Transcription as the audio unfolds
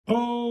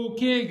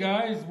Okay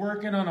guys,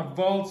 working on a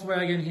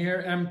Volkswagen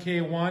here,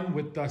 MK1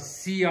 with the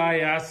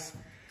CIS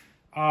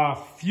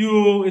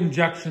fuel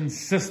injection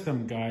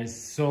system,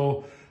 guys.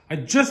 So I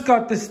just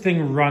got this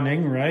thing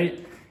running,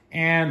 right?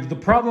 And the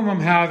problem I'm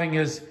having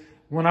is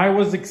when I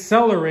was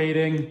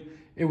accelerating,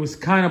 it was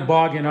kind of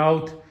bogging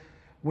out,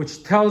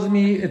 which tells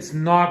me it's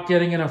not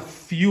getting enough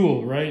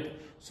fuel, right?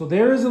 So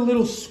there is a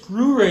little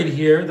screw right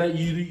here that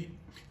you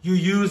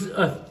use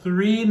a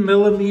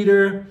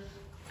 3mm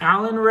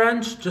Allen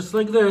wrench, just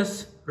like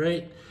this,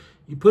 right?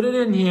 You put it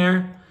in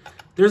here.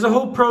 There's a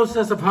whole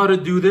process of how to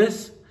do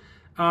this.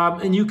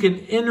 And you can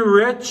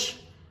enrich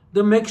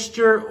the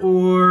mixture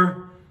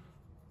or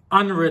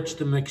unrich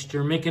the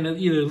mixture, making it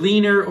either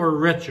leaner or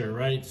richer,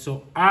 right?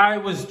 So I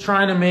was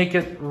trying to make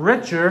it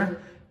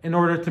richer in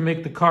order to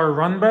make the car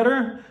run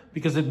better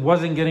because it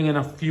wasn't getting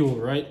enough fuel,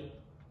 right?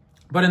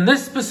 But in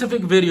this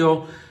specific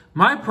video,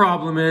 my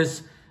problem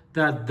is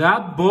that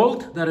that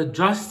bolt that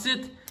adjusts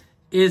it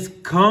is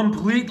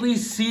completely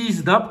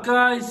seized up,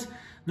 guys.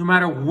 No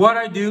matter what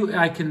I do,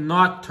 I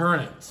cannot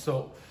turn it.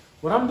 So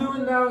what I'm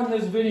doing now in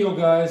this video,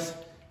 guys,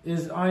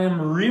 is I am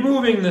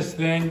removing this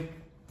thing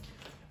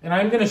and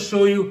I'm gonna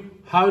show you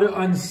how to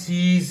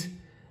unseize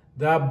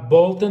that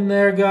bolt in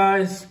there,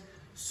 guys,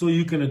 so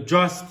you can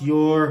adjust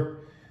your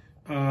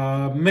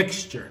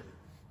mixture.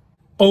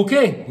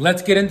 Okay,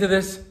 let's get into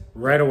this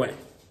right away.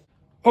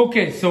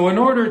 Okay, so in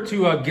order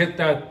to get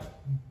that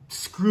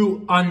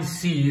screw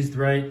unseized,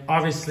 right?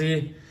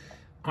 Obviously,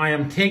 I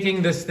am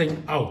taking this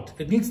thing out.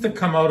 It needs to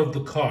come out of the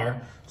car.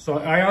 So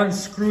I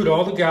unscrewed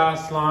all the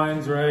gas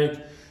lines,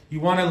 right? You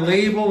want to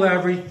label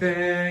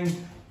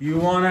everything. You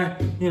want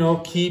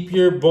to, keep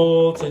your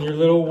bolts and your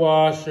little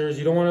washers.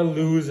 You don't want to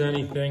lose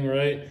anything,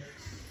 right?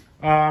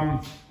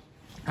 I'm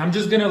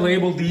just going to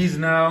label these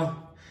now.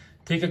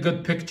 Take a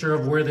good picture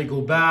of where they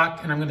go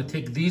back. And I'm going to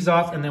take these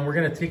off and then we're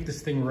going to take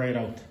this thing right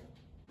out.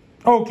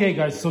 Okay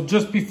guys, so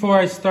just before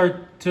I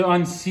start to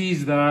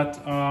unseize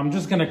that, I'm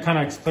just gonna kind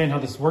of explain how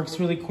this works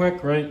really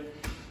quick, right?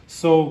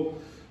 So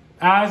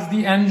as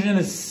the engine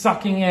is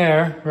sucking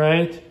air,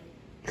 right,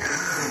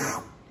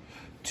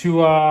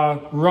 to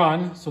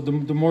run, so the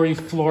more you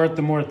floor it,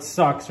 the more it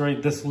sucks,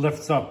 right? This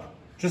lifts up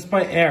just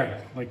by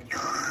air, like,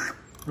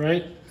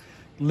 right?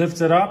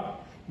 Lifts it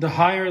up. The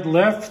higher it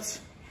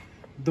lifts,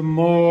 the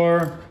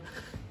more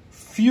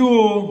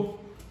fuel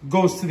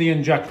goes to the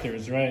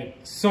injectors, right?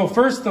 So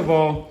first of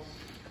all,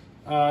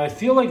 I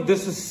feel like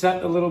this is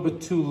set a little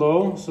bit too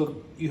low, so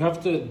you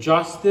have to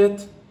adjust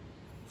it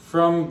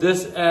from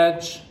this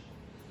edge,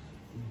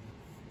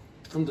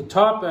 from the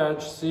top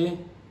edge, see?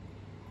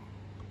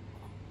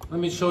 Let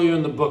me show you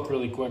in the book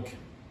really quick.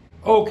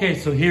 Okay,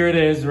 so here it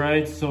is,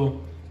 right?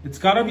 So it's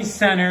gotta be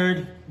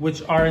centered,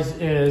 which ours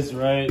is,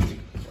 right?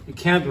 You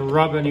can't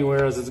rub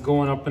anywhere as it's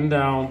going up and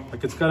down.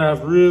 Like it's gotta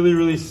have really,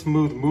 really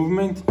smooth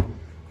movement.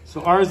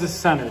 So ours is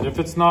centered. If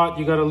it's not,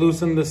 you gotta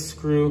loosen this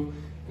screw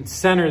and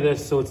center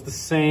this so it's the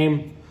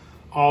same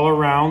all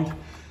around.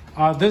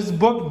 This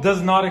book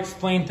does not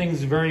explain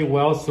things very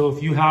well, so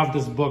if you have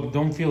this book,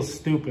 don't feel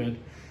stupid.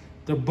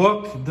 The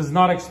book does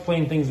not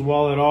explain things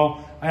well at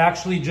all. I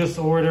actually just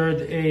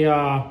ordered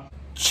a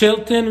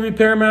Chilton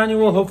repair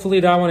manual.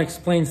 Hopefully that one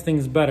explains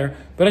things better.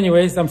 But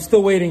anyways, I'm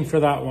still waiting for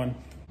that one.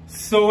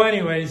 So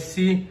anyways,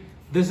 see,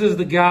 this is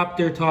the gap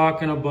they're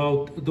talking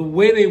about. The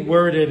way they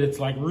word it, it's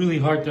like really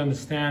hard to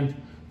understand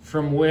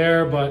from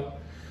where, but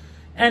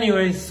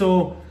anyways,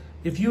 so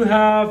if you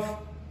have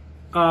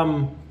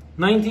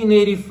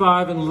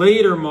 1985 and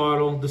later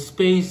model, the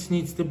space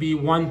needs to be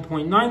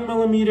 1.9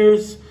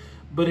 millimeters.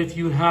 But if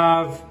you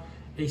have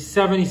a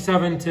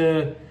 77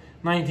 to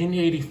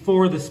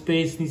 1984, the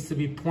space needs to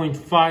be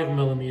 0.5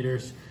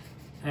 millimeters.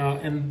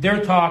 And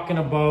they're talking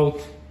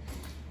about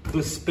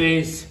the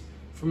space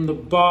from the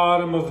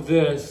bottom of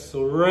this,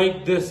 so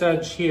right this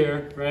edge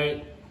here,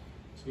 right?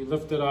 So you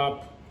lift it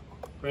up,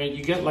 right?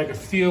 You get like a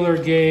feeler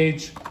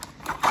gauge.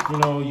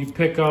 You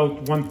pick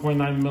out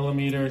 1.9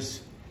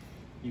 millimeters,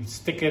 you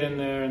stick it in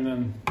there and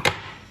then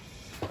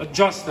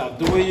adjust that.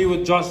 The way you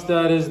adjust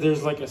that is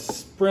there's like a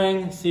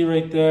spring, see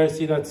right there,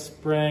 see that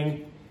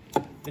spring?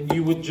 And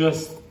you would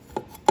just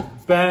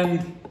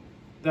bend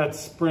that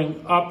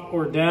spring up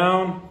or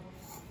down.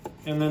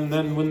 And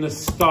then when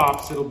this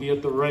stops, it'll be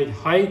at the right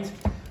height.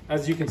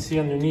 As you can see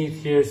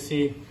underneath here,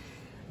 see,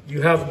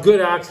 you have good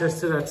access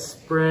to that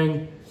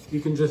spring. You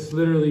can just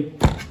literally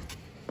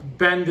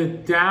bend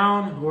it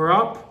down or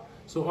up.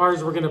 So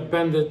ours, we're gonna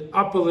bend it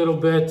up a little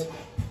bit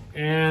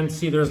and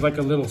see there's like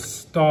a little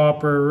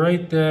stopper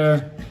right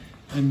there.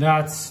 And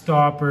that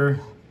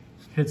stopper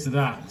hits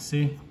that,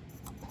 see?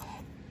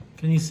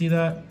 Can you see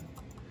that?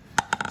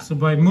 So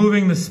by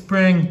moving the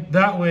spring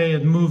that way,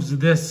 it moves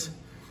this,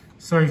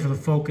 sorry for the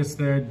focus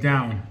there,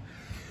 down.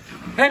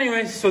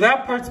 Anyway, so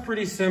that part's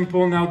pretty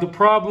simple. Now the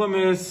problem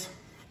is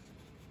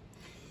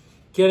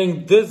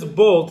getting this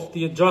bolt,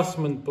 the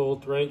adjustment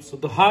bolt, right? So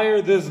the higher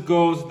this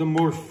goes, the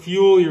more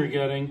fuel you're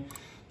getting.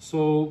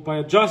 So by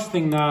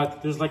adjusting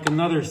that, there's like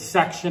another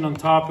section on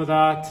top of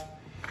that.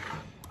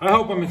 I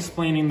hope I'm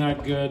explaining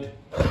that good.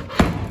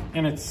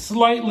 and it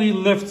slightly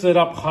lifts it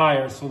up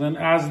higher. So then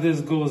as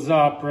this goes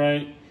up,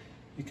 right,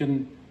 you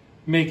can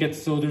make it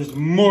so there's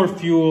more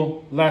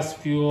fuel, less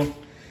fuel.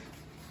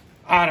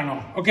 I don't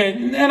know. Okay,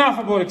 enough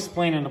about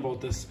explaining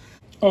about this.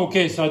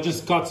 Okay, so I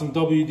just got some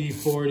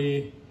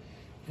WD-40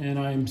 and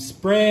I'm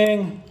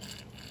spraying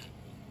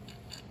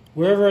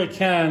wherever I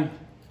can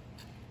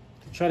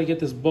to try to get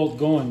this bolt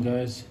going,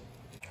 guys.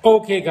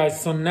 Okay,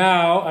 guys, so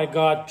now I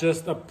got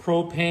just a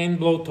propane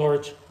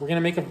blowtorch. We're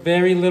gonna make a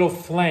very little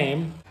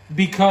flame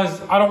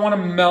because I don't want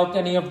to melt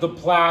any of the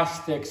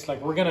plastics.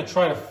 Like, we're gonna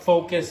try to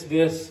focus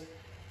this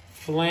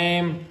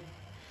flame.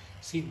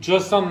 See,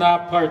 just on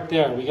that part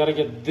there, we gotta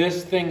get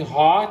this thing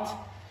hot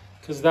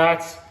because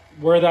that's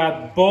where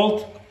that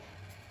bolt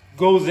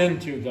goes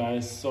into,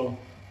 guys. So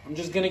I'm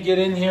just gonna get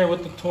in here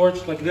with the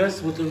torch like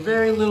this with a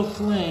very little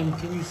flame.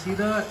 Can you see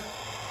that?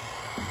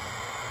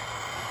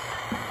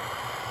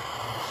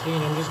 See,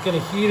 and I'm just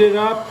gonna heat it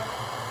up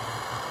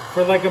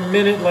for like a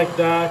minute like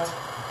that.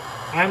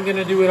 I'm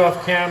gonna do it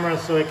off camera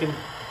so I can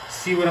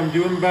see what I'm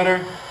doing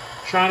better.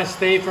 Trying to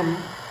stay from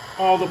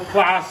all the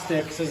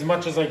plastics as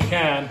much as I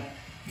can.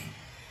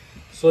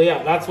 So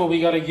yeah, that's what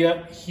we gotta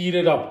get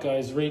heated up,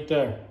 guys, right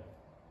there.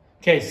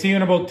 Okay, see you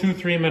in about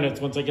 2-3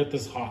 minutes once I get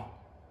this hot.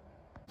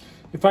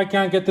 If I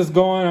can't get this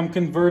going, I'm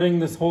converting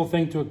this whole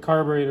thing to a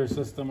carburetor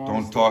system.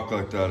 Honestly. Don't talk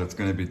like that, it's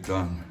gonna be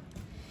done.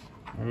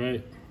 All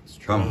right, let's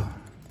try. Come on.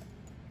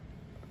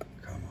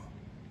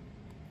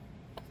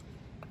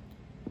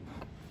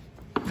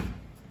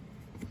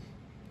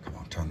 Come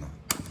on, turn that.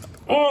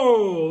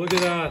 Oh, look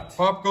at that.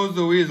 Pop goes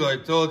the weasel, I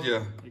told you.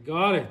 I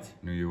got it.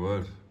 Knew you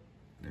would.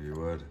 Knew you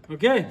would.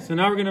 Okay, so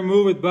now we're gonna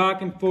move it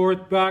back and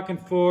forth, back and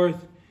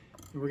forth.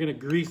 And we're gonna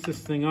grease this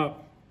thing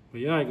up.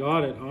 But yeah, I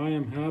got it. I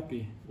am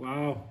happy.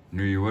 Wow.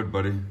 Knew you would,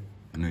 buddy.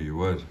 Knew you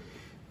would.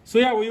 So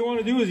yeah, what you want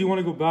to do is you want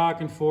to go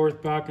back and forth,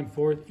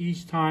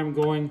 each time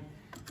going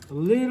a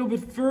little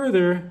bit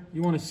further.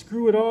 You want to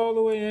screw it all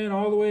the way in,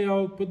 all the way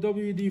out, put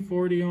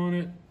WD-40 on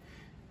it.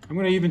 I'm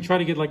going to even try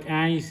to get like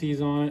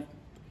anti-seize on it.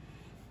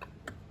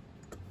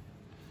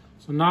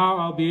 So now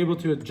I'll be able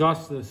to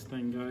adjust this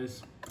thing,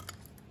 guys.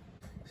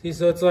 See,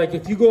 so it's like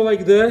if you go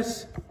like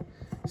this,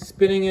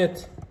 spinning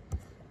it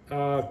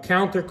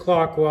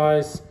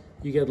counterclockwise,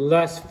 you get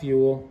less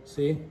fuel,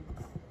 see?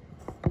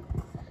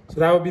 So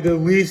that would be the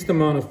least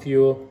amount of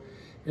fuel.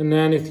 And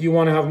then if you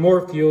want to have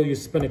more fuel, you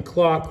spin it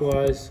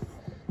clockwise,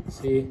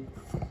 see?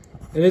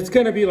 And it's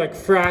going to be like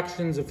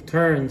fractions of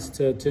turns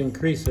to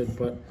increase it.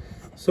 But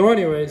so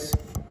anyways,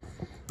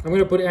 I'm going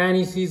to put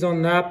anti-seize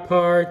on that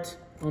part,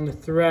 on the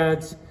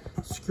threads,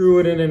 screw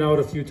it in and out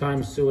a few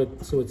times so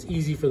it's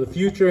easy for the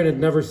future and it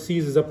never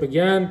seizes up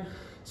again.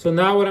 So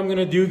now what I'm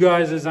gonna do,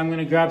 guys, is I'm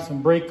gonna grab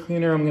some brake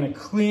cleaner. I'm gonna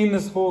clean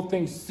this whole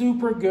thing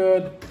super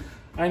good.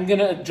 I'm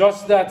gonna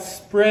adjust that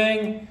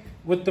spring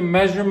with the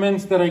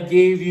measurements that I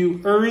gave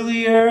you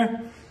earlier.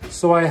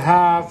 So I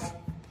have,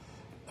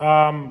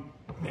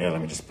 here,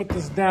 let me just put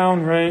this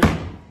down, right?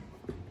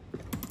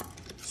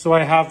 So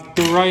I have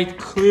the right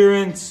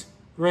clearance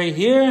right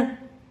here.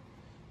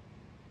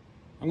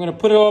 I'm gonna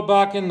put it all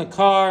back in the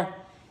car,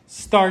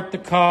 start the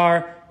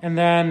car, and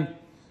then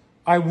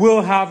I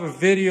will have a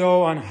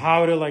video on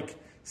how to like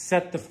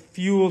set the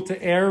fuel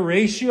to air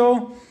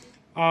ratio.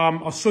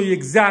 I'll show you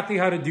exactly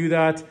how to do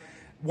that.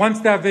 Once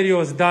that video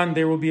is done,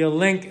 there will be a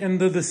link in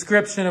the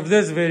description of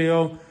this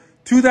video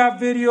to that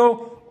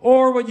video.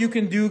 Or what you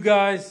can do,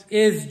 guys,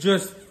 is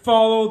just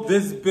follow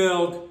this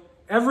build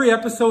every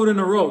episode in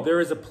a row.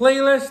 There is a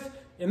playlist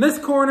in this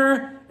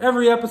corner,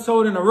 every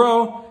episode in a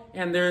row,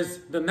 and there's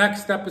the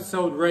next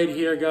episode right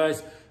here,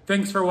 guys.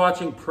 Thanks for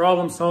watching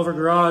Problem Solver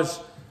Garage.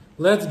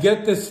 Let's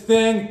get this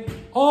thing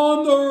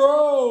on the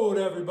road,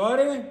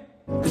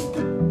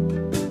 everybody.